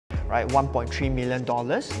right? $1.3 million,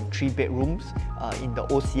 3 bedrooms in the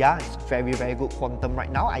OCR. It's very, very good quantum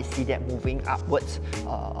right now. I see that moving upwards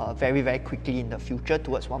very, very quickly in the future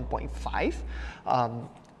towards 1.5.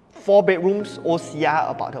 4 bedrooms OCR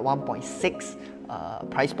about the 1.6.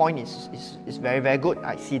 Price point is very, very good.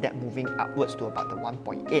 I see that moving upwards to about the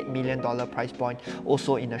 $1.8 million price point,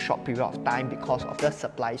 also in a short period of time because of the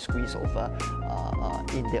supply squeeze over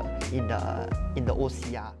in the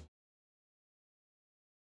OCR.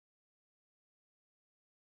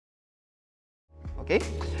 Okay,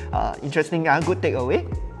 interesting, good takeaway.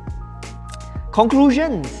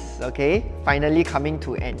 Conclusions, okay, finally coming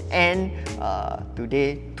to an end.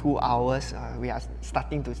 Today, 2 hours. We are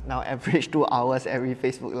starting to now average 2 hours every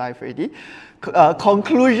Facebook Live already.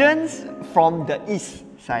 Conclusions from the east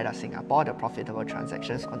side of Singapore, the profitable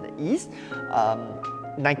transactions on the east.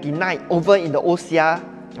 99 over in the OCR,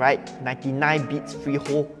 right? 99 beats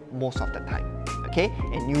freehold most of the time. Okay,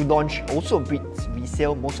 and new launch also beats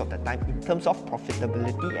resale most of the time in terms of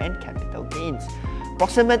profitability and capital gains.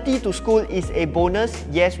 Proximity to school is a bonus.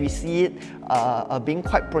 Yes, we see it being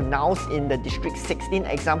quite pronounced in the District 16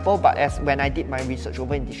 example, but as when I did my research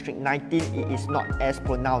over in District 19, it is not as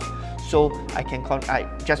pronounced. So I can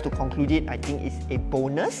just to conclude it, I think it's a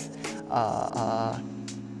bonus to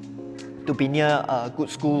be near a good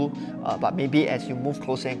school, but maybe as you move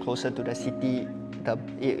closer and closer to the city,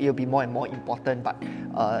 it'll be more and more important, but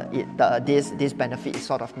this benefit is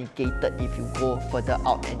sort of negated if you go further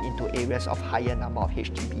out and into areas of higher number of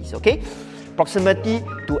HDBs, okay? Proximity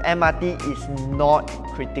to MRT is not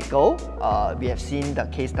critical. We have seen the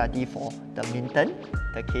case study for the Minton,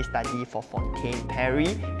 the case study for Fontaine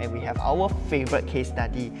Perry, and we have our favorite case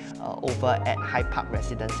study over at High Park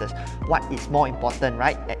Residences. What is more important,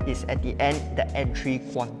 right, is at the end, the entry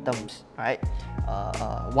quantums, right?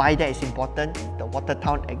 Why that is important? The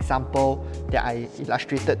Watertown example that I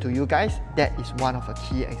illustrated to you guys, that is one of the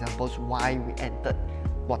key examples why we entered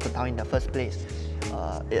Watertown in the first place.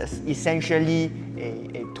 It's essentially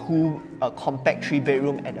a compact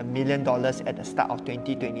 3-bedroom at $1 million at the start of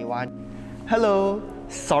 2021. Hello,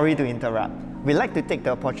 sorry to interrupt. We'd like to take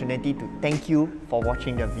the opportunity to thank you for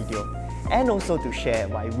watching the video and also to share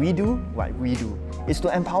why we do what we do. Is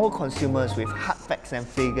to empower consumers with hard facts and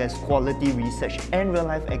figures, quality research and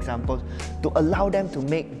real-life examples to allow them to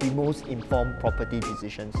make the most informed property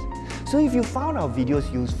decisions. So if you found our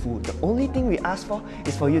videos useful, the only thing we ask for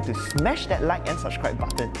is for you to smash that like and subscribe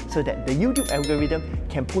button so that the YouTube algorithm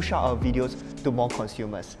can push out our videos to more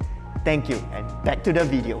consumers. Thank you, and back to the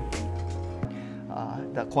video.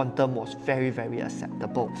 The quantum was very, very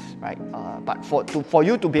acceptable, right? But for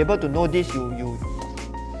you to be able to know this,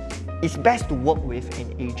 it's best to work with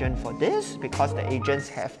an agent for this, because the agents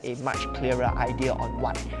have a much clearer idea on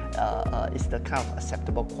what is the kind of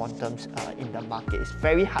acceptable quantums in the market. It's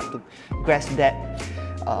very hard to grasp that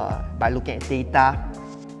by looking at data,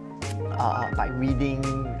 by reading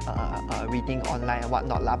online and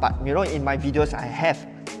whatnot. But you know, in my videos, I have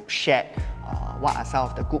shared what are some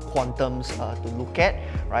of the good quantums to look at,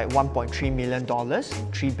 right? $1.3 million,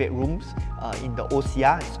 3 bedrooms in the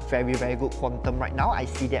OCR. It's very, very good quantum right now. I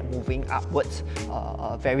see that moving upwards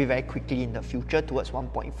very, very quickly in the future towards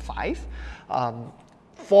 1.5.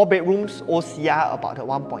 4 bedrooms OCR about the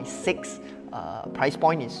 1.6. Price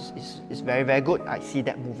point is very, very good. I see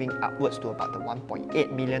that moving upwards to about the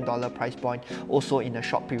 $1.8 million price point, also in a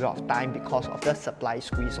short period of time because of the supply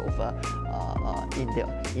squeeze over in the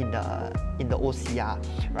OCR,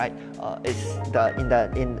 right?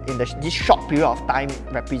 This short period of time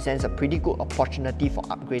represents a pretty good opportunity for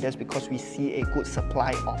upgraders because we see a good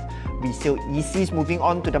supply of resale ECs moving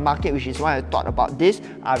on to the market, which is why I thought about this.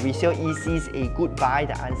 Are resale ECs a good buy?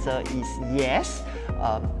 The answer is yes.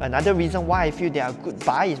 Another reason why I feel they are a good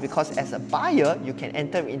buy is because as a buyer, you can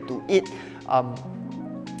enter into it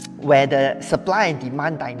where the supply and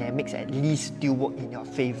demand dynamics at least still work in your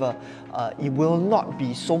favor. It will not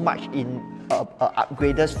be so much in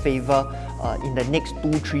upgraders' favor in the next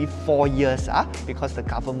 2, 3, 4 years because the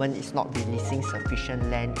government is not releasing sufficient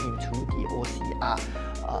land into the OCR.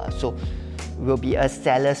 So it will be a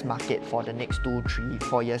seller's market for the next 2, 3,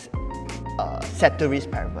 4 years. Ceteris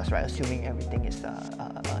paribus, right? Assuming everything is the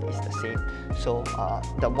same. So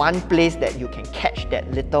the one place that you can catch that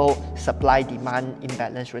little supply-demand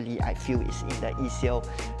imbalance really, I feel, is in the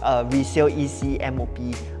resale EC MOP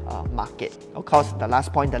market. Of course, the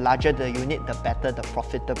last point, the larger the unit, the better the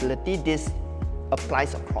profitability. This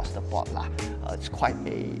applies across the board. It's quite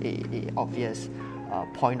a obvious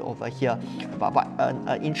point over here. But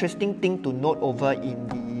an interesting thing to note over in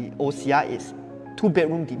the OCR is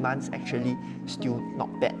 2-bedroom demand's actually still not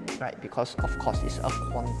bad, right? Because of course it's a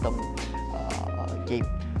quantum game.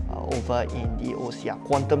 over in the OCR.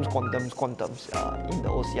 Quantums in the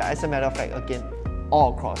OCR. As a matter of fact, again,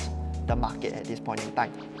 all across the market at this point in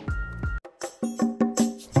time.